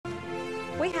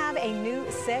We have a new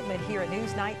segment here at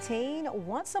News 19.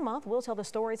 Once a month, we'll tell the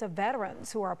stories of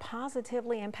veterans who are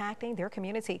positively impacting their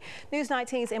community. News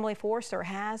 19's Emily Forster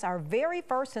has our very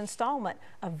first installment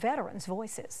of Veterans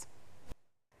Voices.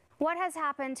 What has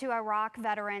happened to Iraq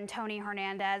veteran Tony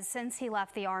Hernandez since he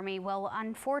left the Army will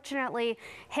unfortunately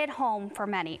hit home for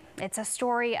many. It's a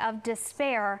story of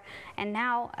despair and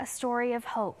now a story of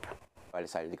hope. I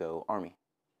decided to go Army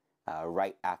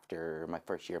right after my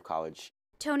first year of college.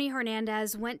 Tony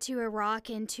Hernandez went to Iraq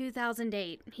in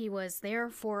 2008. He was there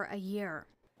for a year.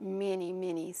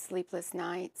 Many sleepless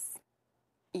nights.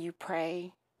 You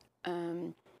pray,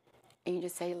 and you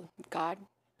just say, God,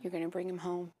 you're going to bring him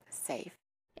home safe.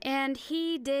 And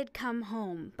he did come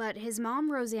home, but his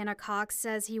mom, Rosanna Cox,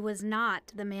 says he was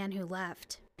not the man who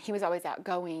left. He was always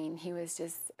outgoing. He was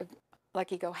just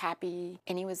lucky-go-happy,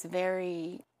 and he was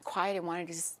very quiet and wanted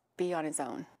to just be on his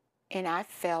own. And I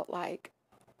felt like,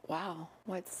 wow,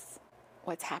 what's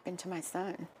happened to my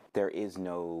son? There is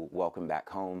no welcome back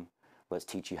home. Let's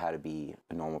teach you how to be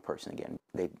a normal person again.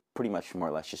 They pretty much more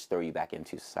or less just throw you back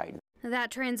into society. That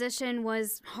transition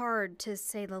was hard, to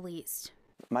say the least.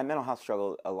 My mental health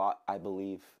struggle a lot, I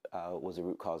believe, was the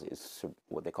root cause is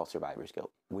what they call survivor's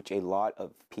guilt, which a lot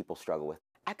of people struggle with.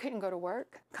 I couldn't go to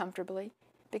work comfortably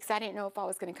because I didn't know if I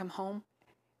was going to come home,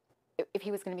 if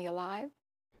he was going to be alive.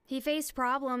 He faced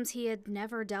problems he had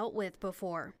never dealt with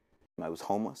before. I was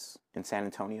homeless in San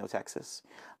Antonio, Texas.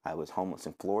 I was homeless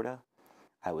in Florida.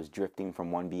 I was drifting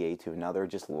from one VA to another,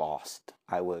 just lost.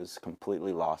 I was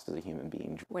completely lost as a human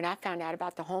being. When I found out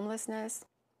about the homelessness,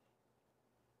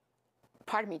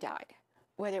 part of me died.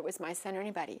 Whether it was my son or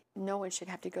anybody, no one should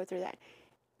have to go through that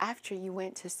after you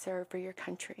went to serve for your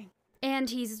country. And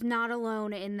he's not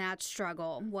alone in that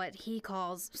struggle, what he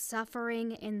calls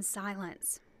suffering in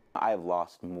silence. I have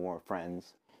lost more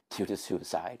friends due to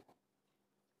suicide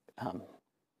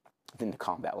than to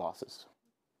combat losses.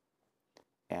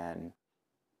 And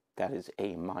that is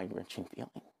a mind-wrenching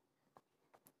feeling,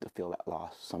 to feel that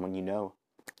loss. Someone you know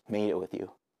made it with you,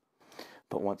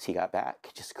 but once he got back,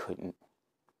 just couldn't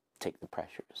take the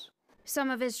pressures.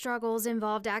 Some of his struggles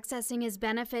involved accessing his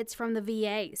benefits from the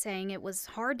VA, saying it was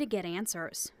hard to get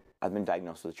answers. I've been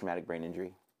diagnosed with a traumatic brain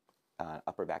injury,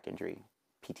 upper back injury,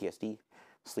 PTSD,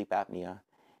 sleep apnea,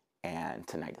 and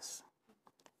tinnitus.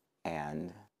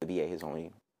 And the VA has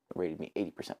only rated me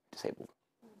 80% disabled.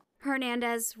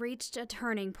 Hernandez reached a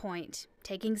turning point,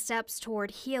 taking steps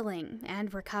toward healing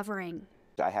and recovering.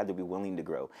 I had to be willing to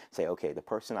grow, say, okay, the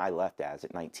person I left as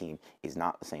at 19 is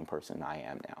not the same person I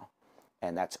am now.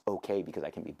 And that's okay because I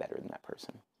can be better than that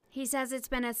person. He says it's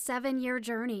been a 7-year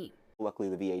journey. Luckily,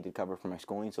 the VA did cover for my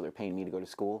schooling, so they're paying me to go to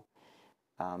school.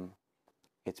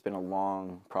 It's been a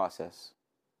long process,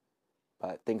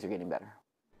 but things are getting better.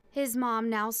 His mom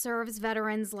now serves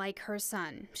veterans like her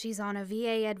son. She's on a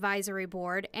VA advisory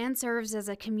board and serves as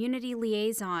a community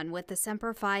liaison with the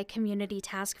Semper Fi Community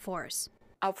Task Force.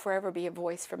 I'll forever be a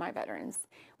voice for my veterans,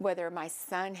 whether my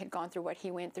son had gone through what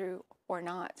he went through or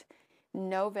not.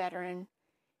 No veteran,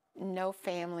 no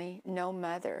family, no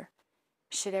mother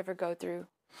should ever go through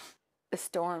the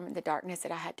storm, the darkness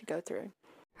that I had to go through.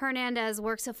 Hernandez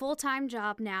works a full-time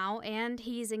job now, and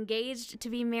he's engaged to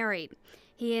be married.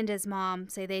 He and his mom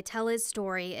say they tell his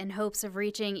story in hopes of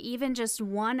reaching even just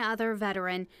one other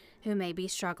veteran who may be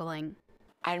struggling.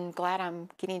 I'm glad I'm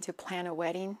getting to plan a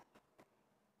wedding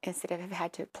instead of have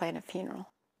had to plan a funeral.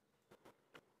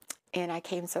 And I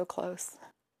came so close.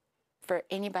 For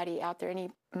anybody out there, any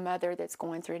mother that's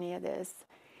going through any of this,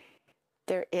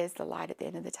 there is the light at the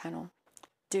end of the tunnel.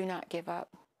 Do not give up.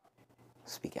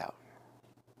 Speak out.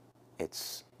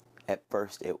 At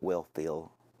first, it will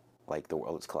feel like the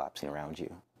world is collapsing around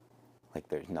you, like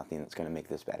there's nothing that's going to make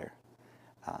this better.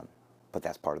 But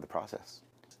that's part of the process.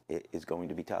 It is going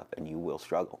to be tough, and you will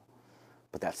struggle.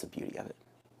 But that's the beauty of it,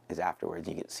 is afterwards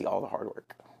you get to see all the hard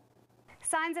work.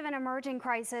 Signs of an emerging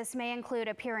crisis may include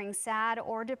appearing sad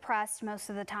or depressed most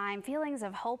of the time, feelings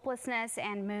of hopelessness,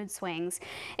 and mood swings.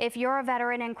 If you're a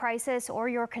veteran in crisis or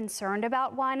you're concerned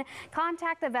about one,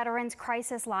 contact the Veterans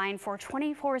Crisis Line for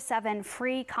 24/7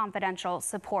 free confidential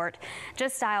support.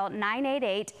 Just dial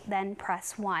 988, then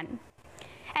press 1.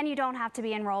 And you don't have to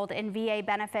be enrolled in VA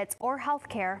benefits or health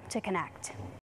care to connect.